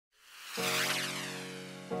Hi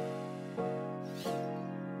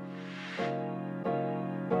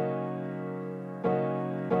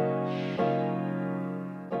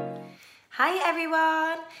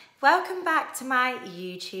everyone, welcome back to my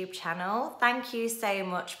YouTube channel. Thank you so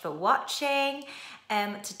much for watching.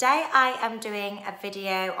 Today I am doing a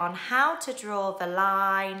video on how to draw the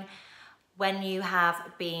line when you have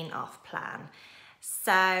been off plan.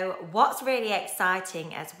 So what's really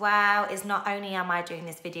exciting as well is not only am I doing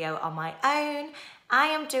this video on my own, I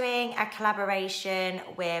am doing a collaboration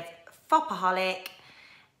with Fopaholic,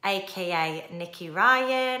 aka Nikki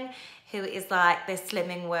Ryan, who is like the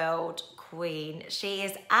Slimming World queen. She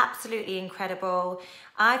is absolutely incredible.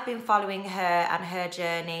 I've been following her and her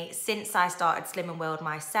journey since I started Slimming World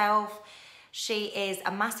myself. She is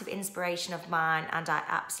a massive inspiration of mine and I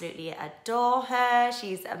absolutely adore her.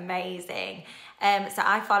 She's amazing. So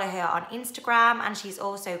I follow her on Instagram and she's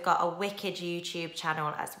also got a wicked YouTube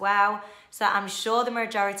channel as well. So I'm sure the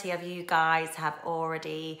majority of you guys have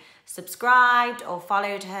already subscribed or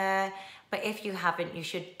followed her. But if you haven't, you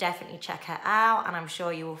should definitely check her out and I'm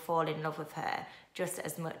sure you will fall in love with her just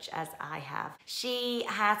as much as I have. She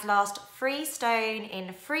has lost 3 stone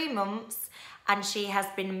in 3 months and she has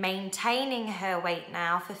been maintaining her weight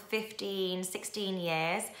now for 15, 16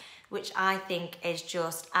 years, which I think is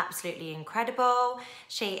just absolutely incredible.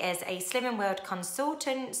 She is a Slimming World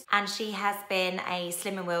consultant and she has been a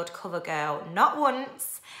Slimming World cover girl, not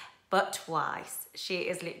once, but twice. She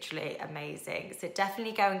is literally amazing. So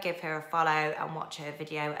definitely go and give her a follow and watch her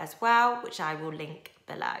video as well, which I will link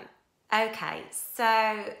below. Okay,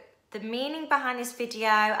 so the meaning behind this video,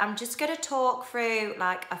 I'm just gonna talk through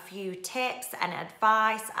like a few tips and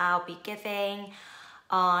advice I'll be giving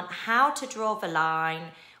on how to draw the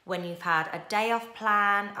line when you've had a day off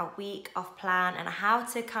plan, a week off plan, and how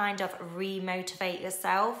to kind of re-motivate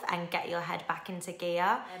yourself and get your head back into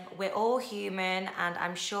gear. We're all human and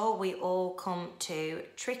I'm sure we all come to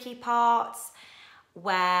tricky parts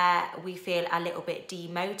where we feel a little bit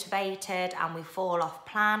demotivated and we fall off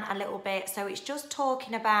plan a little bit. So it's just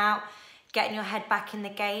talking about getting your head back in the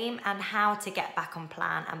game and how to get back on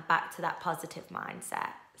plan and back to that positive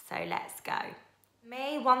mindset. So let's go.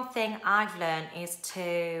 Me, one thing I've learned is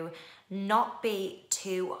to not be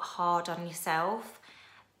too hard on yourself.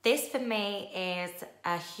 This for me is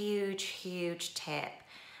a huge, huge tip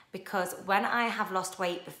because when I have lost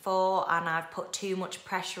weight before and I've put too much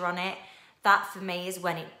pressure on it, that for me is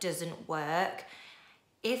when it doesn't work.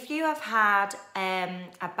 If you have had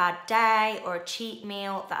a bad day or a cheat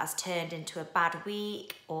meal that has turned into a bad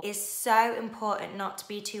week, it's so important not to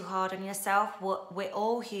be too hard on yourself. We're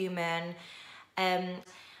all human.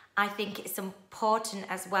 I think it's important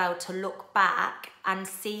as well to look back and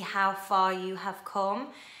see how far you have come.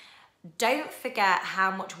 Don't forget how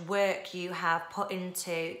much work you have put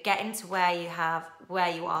into getting to where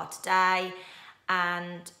you are today.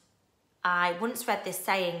 And I once read this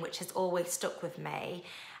saying which has always stuck with me,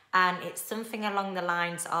 and it's something along the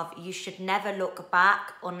lines of you should never look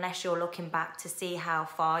back unless you're looking back to see how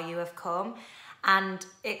far you have come. And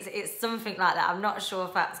it's something like that. I'm not sure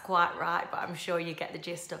if that's quite right, but I'm sure you get the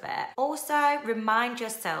gist of it. Also, remind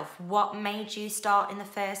yourself what made you start in the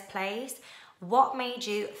first place. What made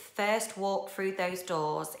you first walk through those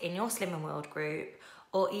doors in your Slimming World group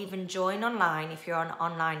or even join online if you're an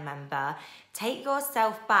online member. Take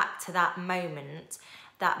yourself back to that moment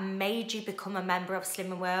that made you become a member of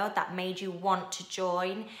Slimming World, that made you want to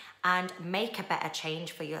join and make a better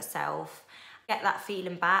change for yourself. Get that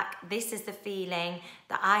feeling back. This is the feeling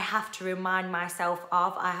that I have to remind myself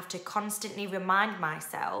of. I have to constantly remind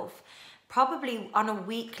myself, probably on a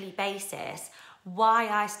weekly basis, why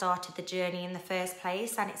I started the journey in the first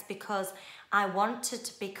place. And it's because I wanted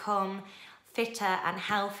to become fitter and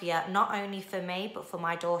healthier, not only for me, but for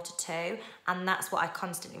my daughter too. And that's what I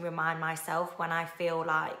constantly remind myself when I feel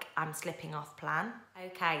like I'm slipping off plan.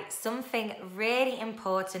 Okay, something really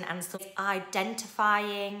important and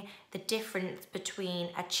identifying the difference between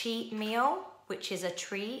a cheat meal, which is a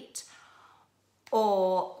treat,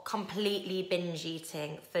 or completely binge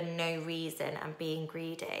eating for no reason and being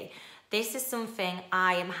greedy. This is something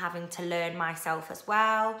I am having to learn myself as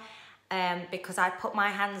well, because I put my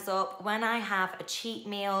hands up. When I have a cheat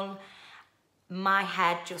meal, my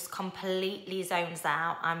head just completely zones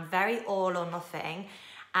out. I'm very all or nothing.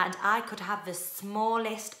 And I could have the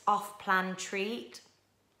smallest off-plan treat.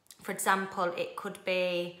 For example, it could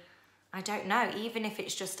be, I don't know, even if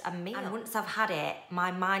it's just a meal. And once I've had it, my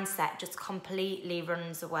mindset just completely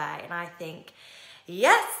runs away. And I think,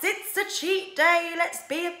 yes, it's a cheat day, let's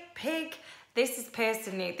be a pig. This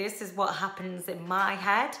is what happens in my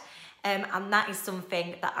head. And that is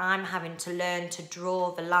something that I'm having to learn to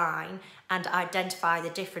draw the line and identify the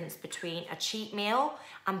difference between a cheat meal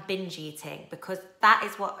and binge eating, because that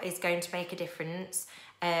is what is going to make a difference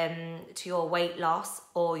to your weight loss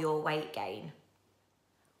or your weight gain.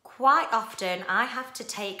 Quite often I have to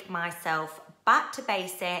take myself back to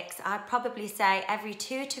basics. I'd probably say every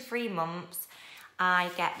 2 to 3 months I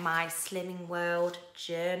get my Slimming World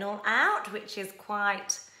journal out, which is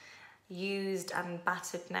quite used and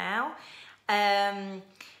battered now.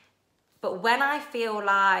 But when I feel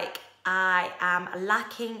like I am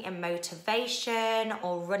lacking in motivation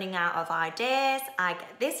or running out of ideas, I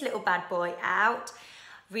get this little bad boy out,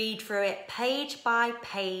 read through it page by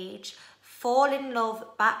page, fall in love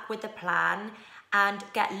back with the plan, and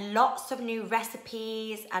get lots of new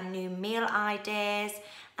recipes and new meal ideas.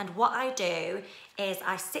 And what I do is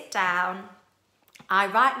I sit down, I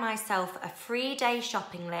write myself a 3-day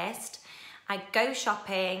shopping list. I go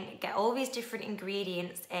shopping, get all these different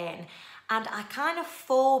ingredients in, and I kind of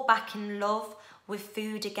fall back in love with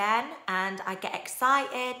food again, and I get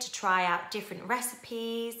excited to try out different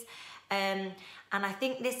recipes. And I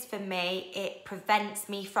think this, for me, it prevents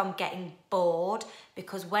me from getting bored,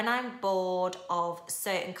 because when I'm bored of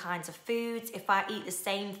certain kinds of foods, if I eat the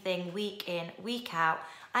same thing week in, week out,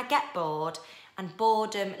 I get bored, and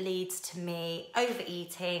boredom leads to me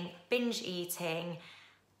overeating, binge eating.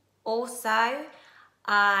 Also,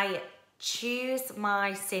 I choose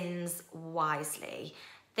my sins wisely.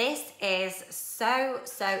 This is so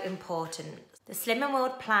important. The Slimming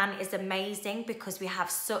World plan is amazing because we have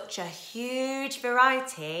such a huge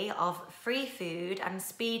variety of free food and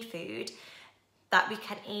speed food that we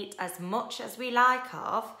can eat as much as we like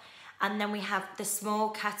of. And then we have the small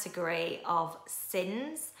category of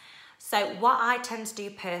sins. So what I tend to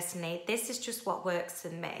do personally, this is just what works for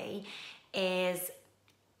me, is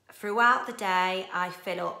throughout the day, I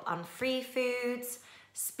fill up on free foods,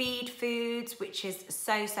 speed foods, which is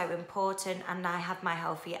so important, and I have my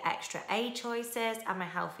healthy extra A choices and my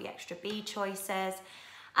healthy extra B choices,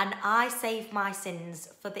 and I save my sins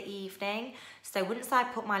for the evening. So once I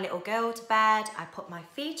put my little girl to bed, I put my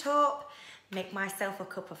feet up, make myself a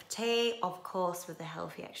cup of tea, of course with the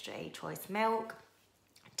healthy extra A choice milk,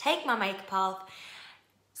 take my makeup off,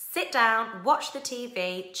 sit down, watch the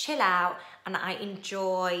TV, chill out, and I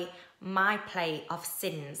enjoy my plate of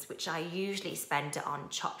sins, which I usually spend it on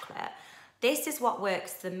chocolate. This is what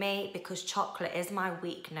works for me because chocolate is my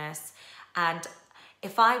weakness, and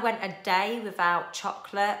if I went a day without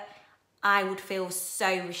chocolate, I would feel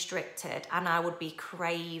so restricted and I would be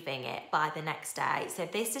craving it by the next day. So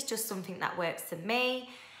this is just something that works for me.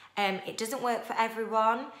 It doesn't work for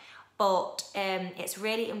everyone, but it's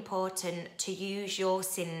really important to use your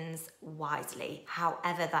sins wisely,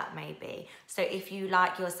 however that may be. So if you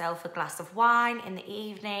like yourself a glass of wine in the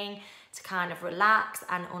evening to kind of relax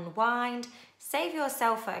and unwind, save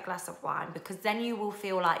yourself a glass of wine, because then you will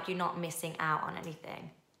feel like you're not missing out on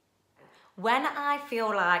anything. When I feel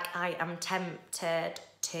like I am tempted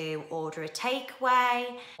to order a takeaway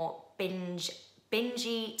or binge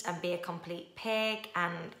eat and be a complete pig,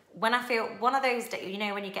 and when I feel one of those days, you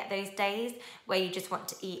know, when you get those days where you just want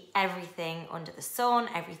to eat everything under the sun,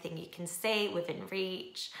 everything you can see within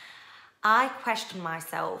reach, I question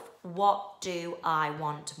myself, what do I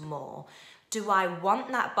want more? Do I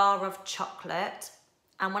want that bar of chocolate?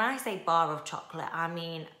 And when I say bar of chocolate, I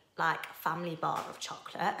mean like family bar of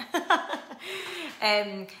chocolate.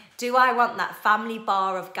 Do I want that family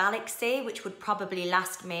bar of Galaxy, which would probably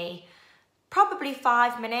last me probably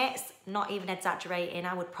 5 minutes, not even exaggerating,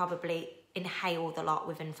 I would probably inhale the lot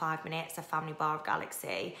within 5 minutes, a family bar of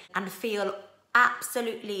Galaxy, and feel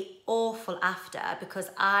absolutely awful after, because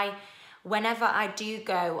whenever I do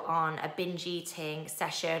go on a binge eating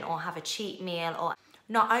session or have a cheat meal, or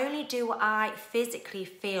not only do I physically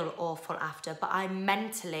feel awful after, but I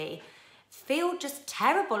mentally feel just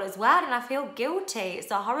terrible as well, and I feel guilty.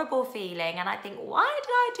 It's a horrible feeling, and I think, why did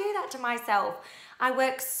I do that to myself? I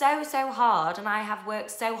work so hard, and I have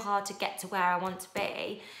worked so hard to get to where I want to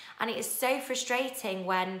be, and it is so frustrating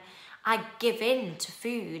when I give in to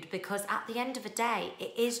food, because at the end of the day,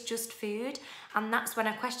 it is just food, and that's when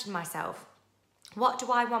I question myself. What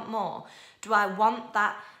do I want more? Do I want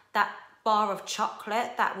that bar of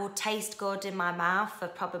chocolate that will taste good in my mouth for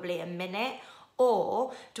probably a minute,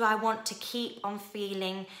 or do I want to keep on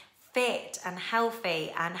feeling fit and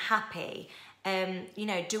healthy and happy? You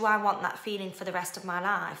know, do I want that feeling for the rest of my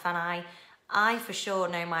life? And I for sure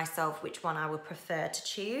know myself which one I would prefer to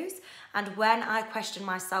choose. And when I question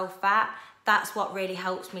myself that's what really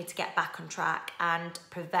helps me to get back on track and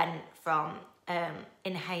prevent from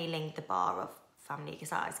inhaling the bar of family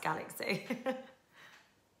size Galaxy.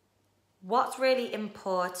 What's really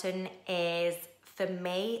important is for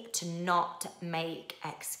me to not make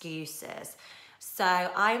excuses. So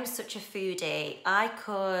I'm such a foodie. I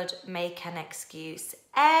could make an excuse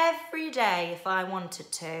every day if I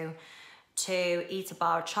wanted to eat a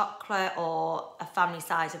bar of chocolate or a family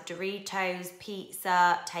size of Doritos,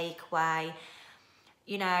 pizza, takeaway.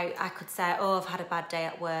 You know, I could say, oh, I've had a bad day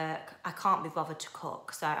at work. I can't be bothered to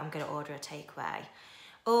cook, so I'm gonna order a takeaway.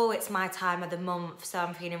 Oh, it's my time of the month, so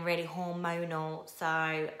I'm feeling really hormonal, so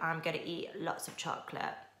I'm gonna eat lots of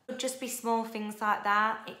chocolate. It could just be small things like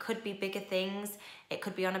that. It could be bigger things. It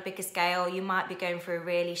could be on a bigger scale. You might be going through a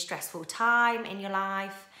really stressful time in your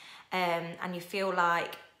life, and you feel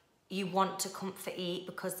like you want to comfort eat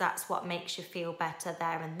because that's what makes you feel better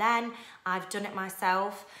there and then. I've done it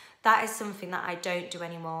myself. That is something that I don't do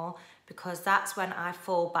anymore, because that's when I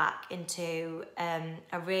fall back into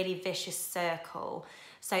a really vicious circle.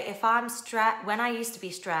 So if I'm stressed, when I used to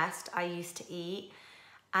be stressed, I used to eat,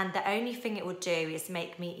 and the only thing it would do is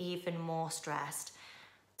make me even more stressed.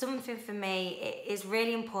 Something for me, it is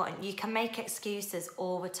really important. You can make excuses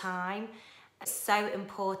all the time. It's so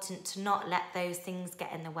important to not let those things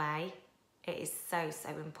get in the way. It is so, so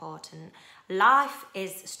important. Life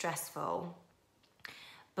is stressful,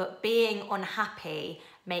 but being unhappy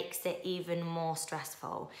makes it even more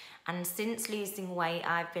stressful. And since losing weight,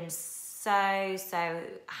 I've been so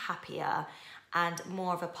happier and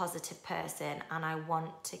more of a positive person, and I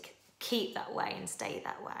want to keep that way and stay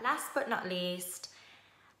that way. Last but not least,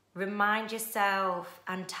 remind yourself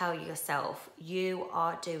and tell yourself you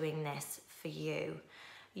are doing this for you.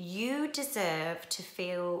 You deserve to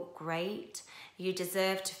feel great. You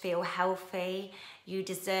deserve to feel healthy. You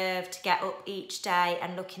deserve to get up each day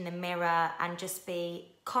and look in the mirror and just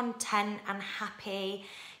be content and happy.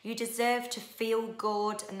 You deserve to feel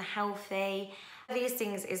good and healthy. These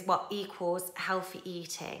things is what equals healthy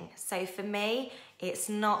eating. So for me, it's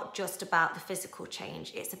not just about the physical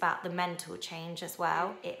change, it's about the mental change as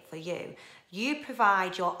well. It for you. You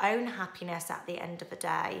provide your own happiness at the end of the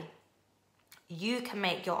day. You can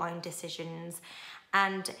make your own decisions.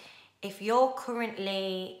 And if you're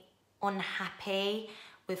currently unhappy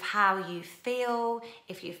with how you feel,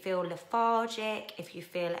 if you feel lethargic, if you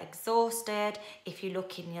feel exhausted, if you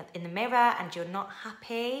look in the mirror and you're not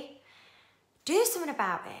happy, do something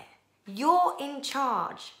about it. You're in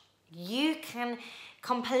charge. You can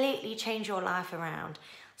completely change your life around.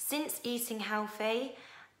 Since eating healthy,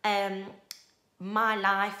 my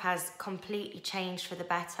life has completely changed for the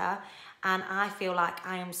better, and I feel like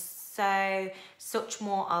I am such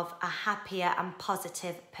more of a happier and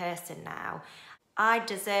positive person now. I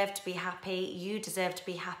deserve to be happy, you deserve to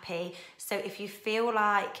be happy. So if you feel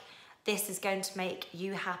like this is going to make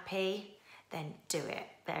you happy, then do it.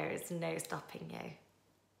 There is no stopping you.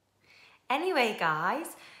 Anyway, guys,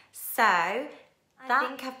 so I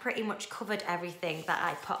think I've pretty much covered everything that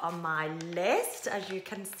I put on my list, as you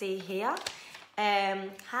can see here.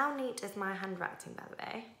 How neat is my handwriting, by the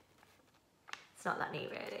way? It's not that neat,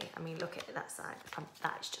 really. I mean, look at that side.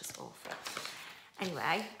 That's just awful.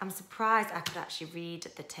 Anyway, I'm surprised I could actually read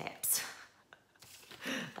the tips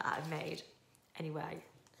that I've made. Anyway,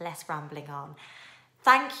 less rambling on.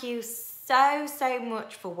 Thank you so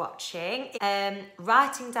much for watching.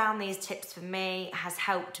 Writing down these tips for me has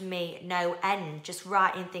helped me no end. Just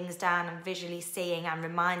writing things down and visually seeing and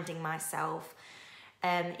reminding myself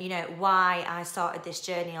you know, why I started this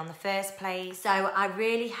journey on the first place. So I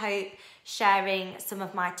really hope sharing some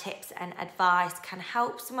of my tips and advice can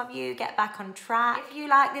help some of you get back on track. If you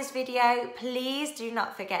like this video, please do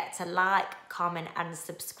not forget to like, comment and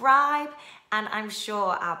subscribe, and I'm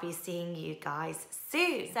sure I'll be seeing you guys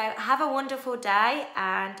soon. So have a wonderful day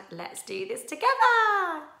and let's do this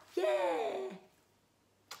together. Yeah.